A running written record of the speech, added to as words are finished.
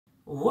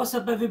What's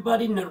up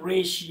everybody,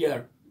 Naresh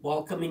here,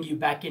 welcoming you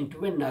back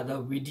into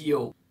another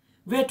video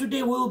where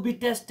today we'll be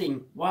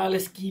testing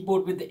wireless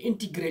keyboard with the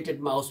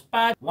integrated mouse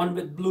pad, one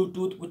with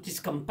Bluetooth which is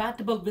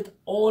compatible with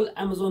all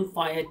Amazon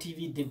Fire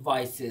TV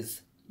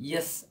devices.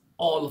 Yes,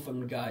 all of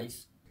them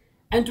guys.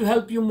 And to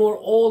help you more,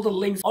 all the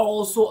links are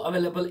also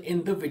available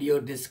in the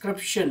video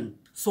description,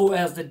 so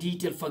as the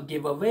detail for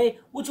giveaway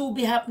which will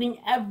be happening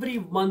every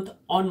month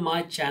on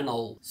my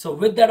channel. So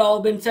with that all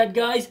being said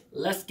guys,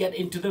 let's get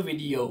into the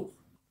video.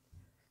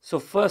 So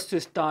first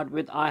to start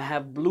with, I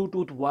have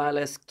Bluetooth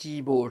wireless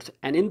keyboards,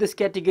 and in this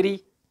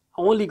category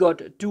I only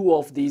got two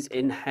of these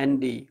in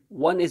handy.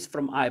 One is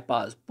from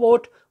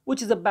iPassport,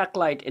 which is a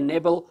backlight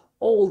enable.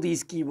 All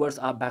these keyboards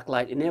are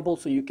backlight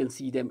enabled, so you can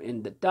see them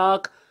in the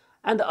dark.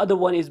 And the other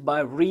one is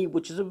by Firetv,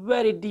 which is a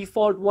very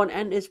default one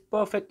and is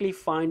perfectly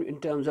fine in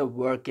terms of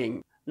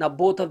working. Now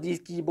both of these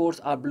keyboards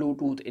are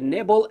Bluetooth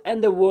enabled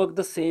and they work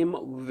the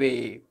same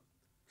way.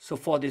 So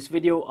for this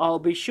video, I'll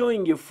be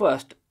showing you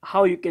first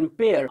how you can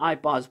pair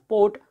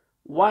iPassport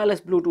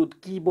wireless Bluetooth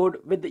keyboard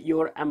with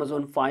your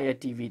Amazon Fire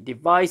TV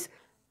device.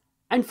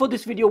 And for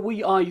this video,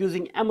 we are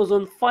using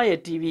Amazon Fire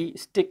TV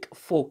Stick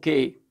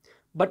 4K.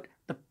 But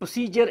the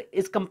procedure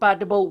is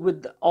compatible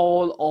with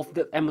all of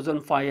the Amazon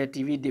Fire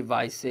TV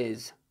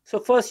devices. So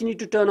first you need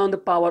to turn on the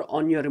power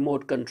on your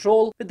remote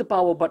control with the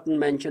power button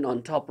mentioned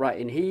on top right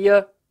in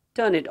here.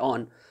 Turn it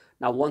on.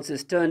 Now once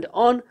it's turned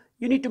on,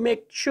 you need to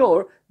make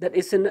sure that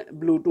it's in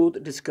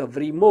Bluetooth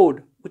discovery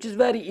mode, which is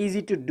very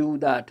easy to do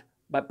that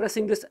by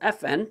pressing this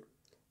FN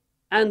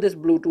and this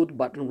Bluetooth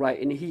button right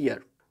in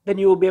here. Then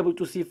you will be able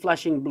to see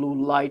flashing blue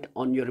light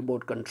on your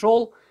remote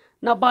control.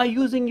 Now by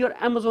using your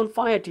Amazon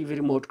Fire TV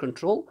remote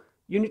control,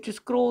 you need to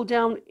scroll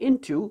down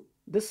into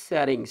the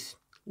settings.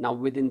 Now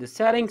within the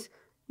settings,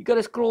 you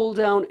gotta scroll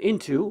down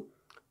into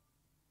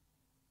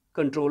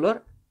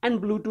controller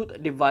and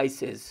Bluetooth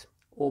devices.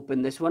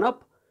 Open this one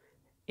up.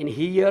 In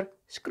here,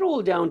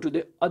 scroll down to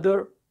the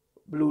other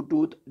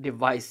Bluetooth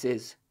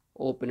devices.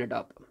 Open it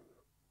up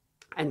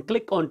and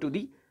click onto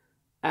the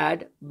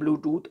add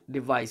Bluetooth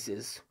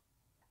devices.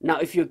 Now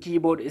if your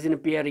keyboard is in a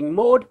pairing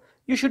mode,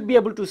 you should be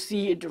able to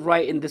see it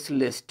right in this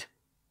list.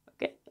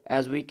 Okay,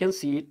 as we can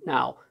see it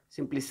now,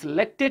 simply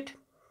select it.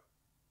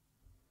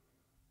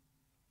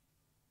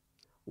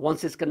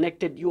 Once it's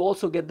connected, you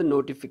also get the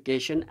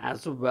notification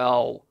as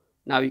well.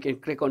 Now you can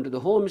click onto the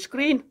home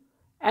screen.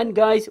 And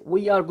guys,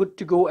 we are good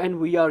to go and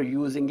we are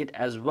using it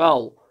as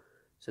well.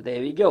 So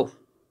there we go.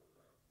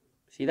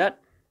 See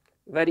that?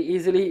 Very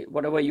easily,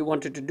 whatever you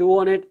wanted to do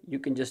on it, you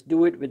can just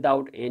do it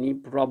without any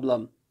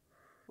problem.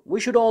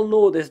 We should all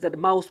know this, that the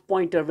mouse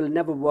pointer will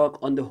never work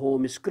on the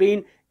home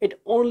screen.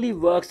 It only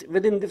works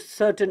within the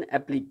certain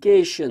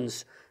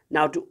applications.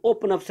 Now to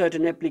open up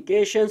certain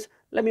applications,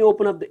 let me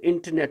open up the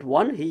internet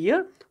one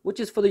here,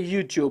 which is for the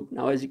YouTube.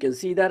 Now as you can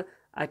see that,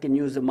 I can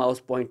use the mouse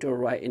pointer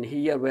right in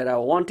here where I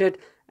want it.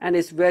 And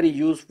it's very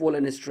useful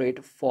and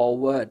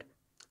straightforward.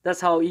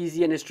 That's how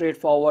easy and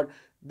straightforward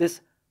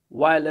this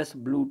wireless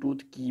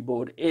Bluetooth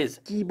keyboard is.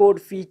 Keyboard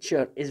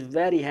feature is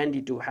very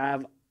handy to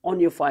have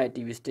on your Fire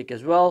TV stick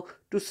as well,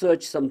 to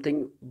search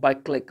something by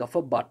click of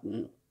a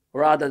button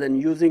rather than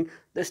using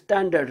the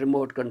standard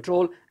remote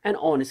control and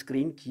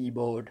on-screen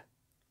keyboard.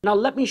 Now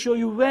let me show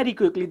you very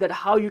quickly that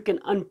how you can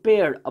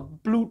unpair a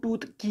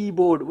Bluetooth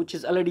keyboard which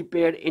is already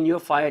paired in your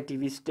Fire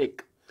TV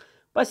stick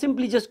by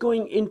simply just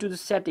going into the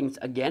settings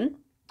again.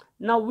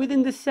 Now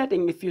within this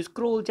setting, if you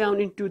scroll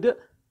down into the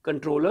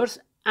controllers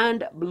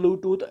and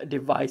Bluetooth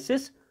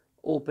devices,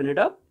 open it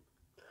up.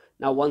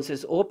 Now once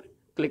it's open,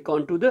 click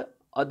onto the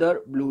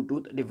other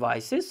Bluetooth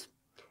devices.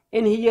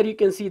 In here you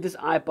can see this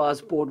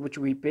iPassport which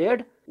we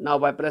paired. Now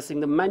by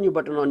pressing the menu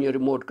button on your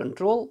remote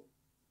control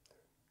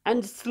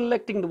and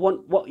selecting the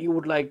one what you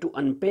would like to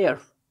unpair.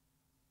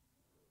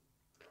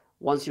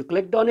 Once you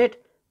clicked on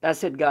it,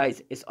 that's it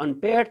guys, it's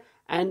unpaired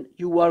and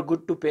you are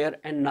good to pair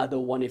another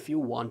one if you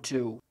want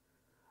to.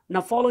 Now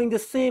following the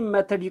same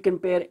method, you can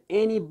pair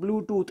any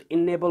Bluetooth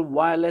enabled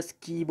wireless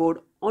keyboard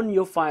on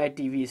your Fire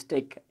TV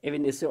stick,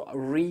 even if it's a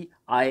Firetv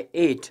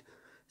i8.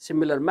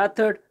 Similar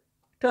method,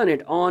 turn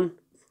it on,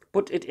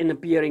 put it in a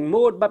pairing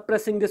mode by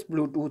pressing this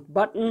Bluetooth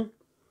button.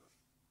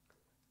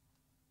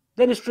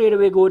 Then straight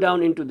away go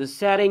down into the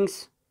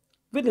settings.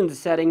 Within the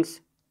settings,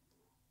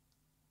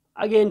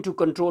 again to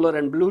controller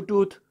and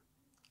Bluetooth,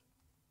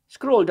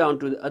 scroll down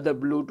to the other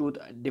Bluetooth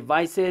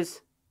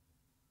devices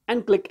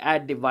and click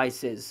add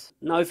devices.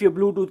 Now if your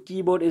Bluetooth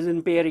keyboard is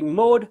in pairing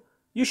mode,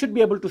 you should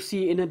be able to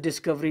see in a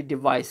discovery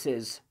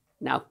devices.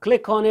 Now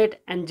click on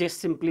it and just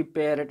simply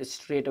pair it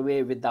straight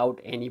away without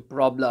any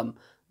problem.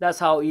 That's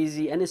how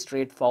easy and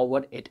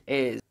straightforward it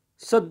is.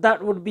 So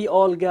that would be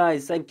all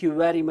guys. Thank you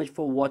very much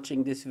for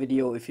watching this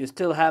video. If you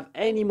still have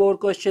any more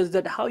questions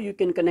that how you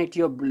can connect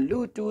your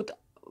Bluetooth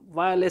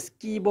wireless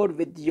keyboard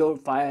with your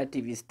Fire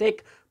TV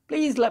stick,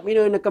 please let me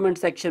know in the comment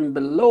section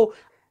below.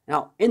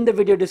 Now in the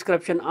video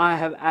description, I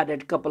have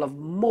added a couple of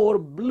more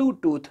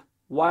Bluetooth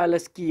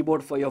wireless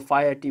keyboard for your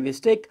Fire TV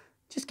stick.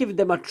 Just give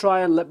them a try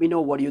and let me know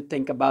what you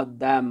think about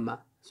them.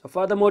 So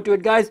furthermore to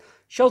it, guys,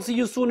 shall see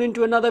you soon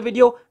into another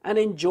video, and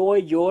enjoy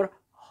your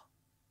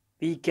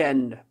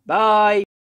weekend. Bye.